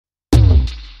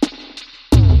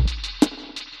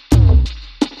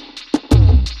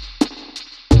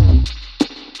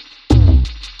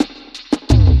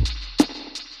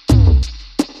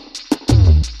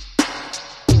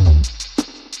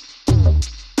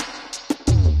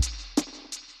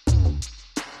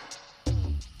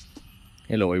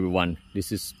Hello everyone,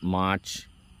 this is March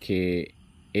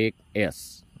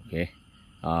K8S. Okay,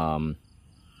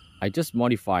 I just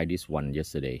modified this one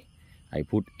yesterday. I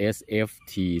put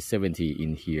SFT70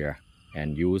 in here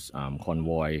and use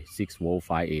convoy 6V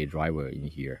 5A driver in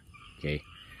here. Okay,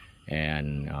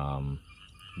 and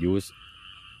use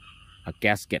a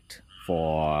gasket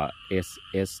for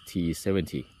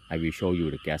SST70. I will show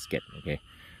you the gasket. Okay,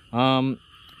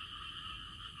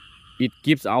 it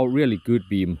gives out really good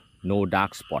beam, no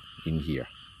dark spot in here.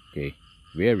 Okay,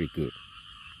 very good.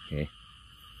 Okay,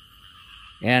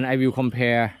 and I will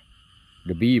compare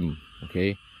the beam,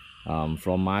 okay,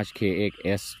 from March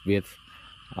K8S with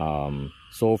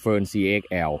Sofirn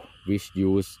C8L, which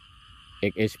use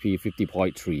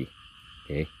XHP50.3.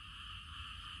 okay,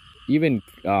 even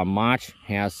March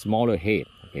has smaller head.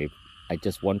 Okay, I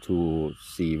just want to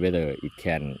see whether it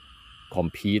can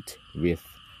compete with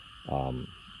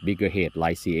bigger head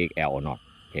like C8L or not.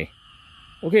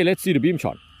 Okay, let's see the beam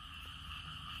shot.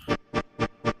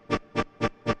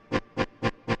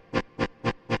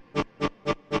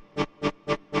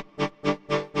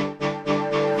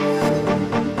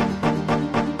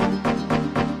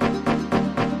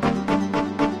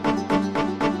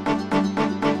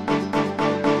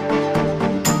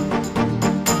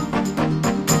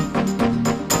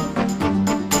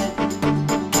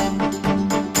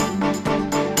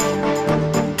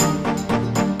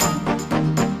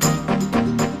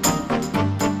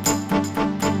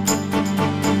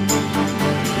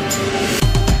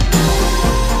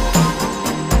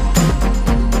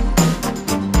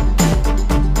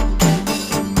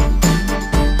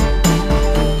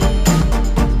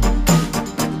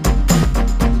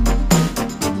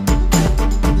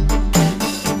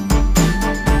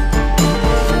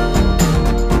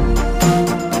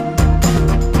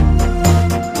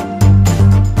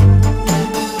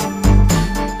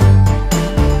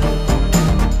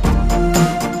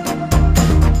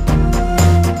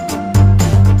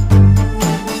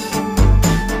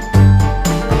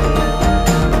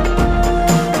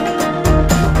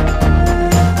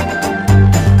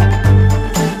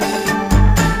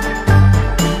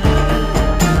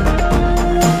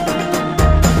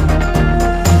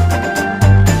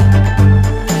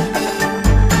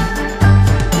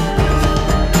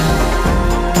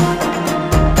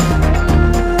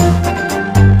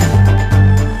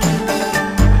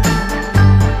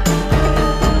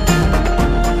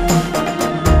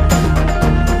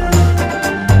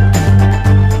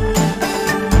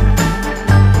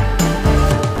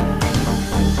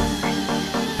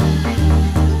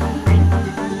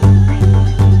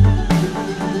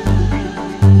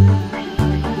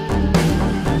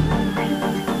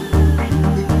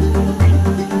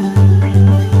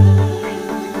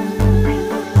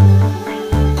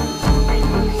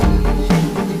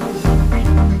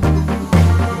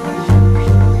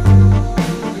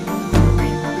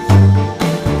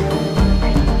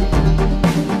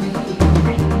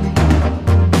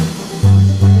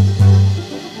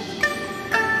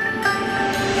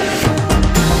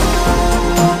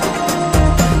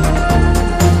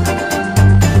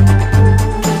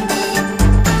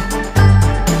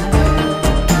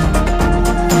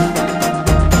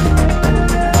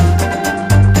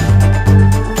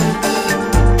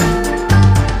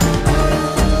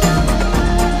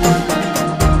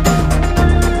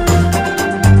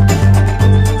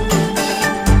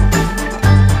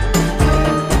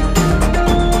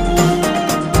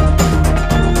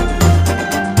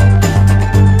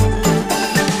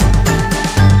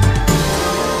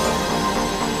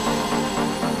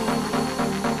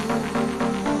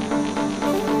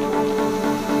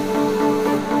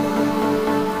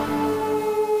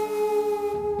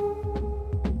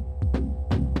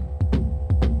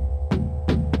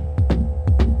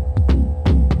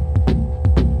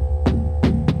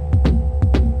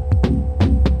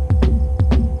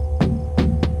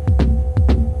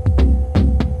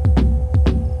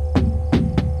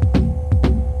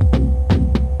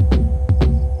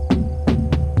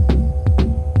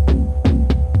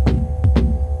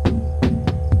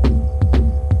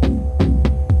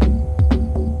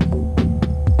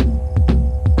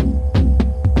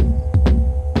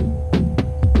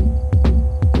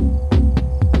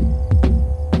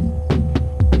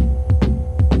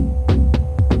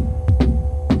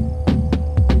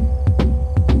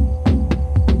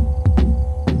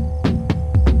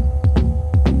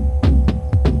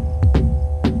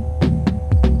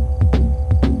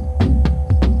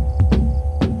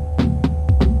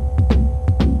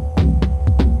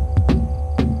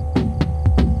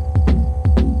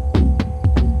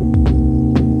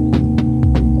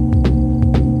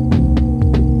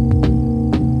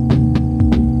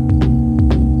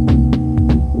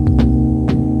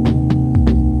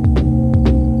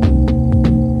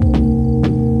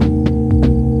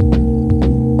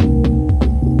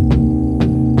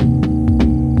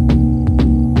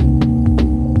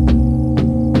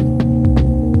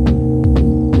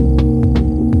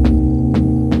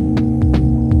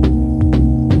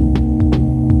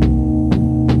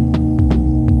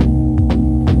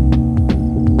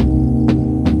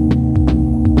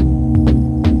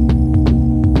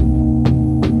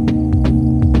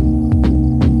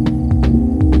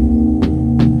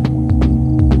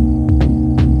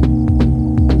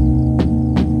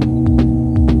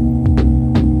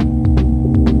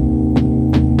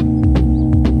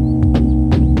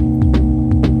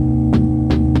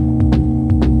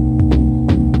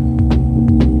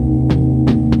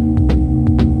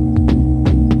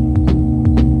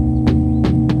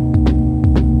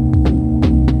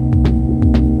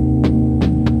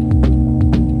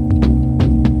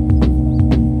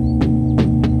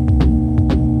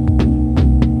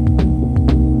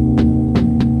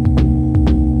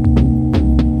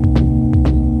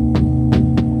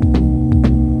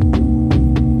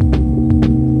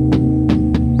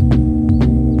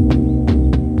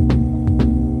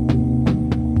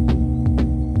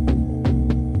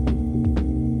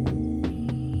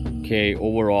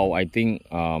 think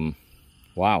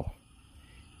wow,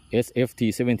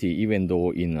 SFT70, even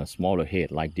though in a smaller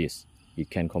head like this, it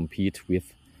can compete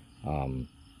with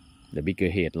the bigger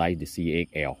head like the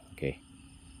C8L. Okay,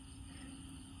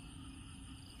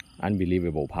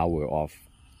 unbelievable power of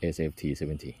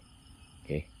SFT70.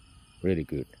 Okay, really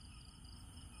good.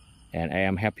 And I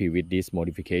am happy with this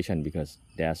modification because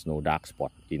there's no dark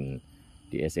spot in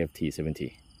the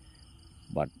SFT70.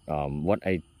 But what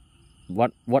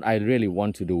I really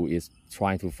want to do is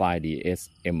try to find the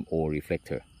SMO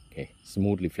reflector, okay,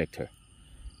 smooth reflector.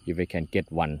 If I can get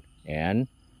one and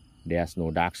there's no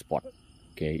dark spot,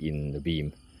 okay, in the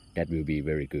beam, that will be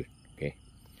very good. Okay,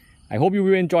 I hope you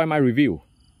will enjoy my review.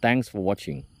 Thanks for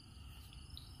watching.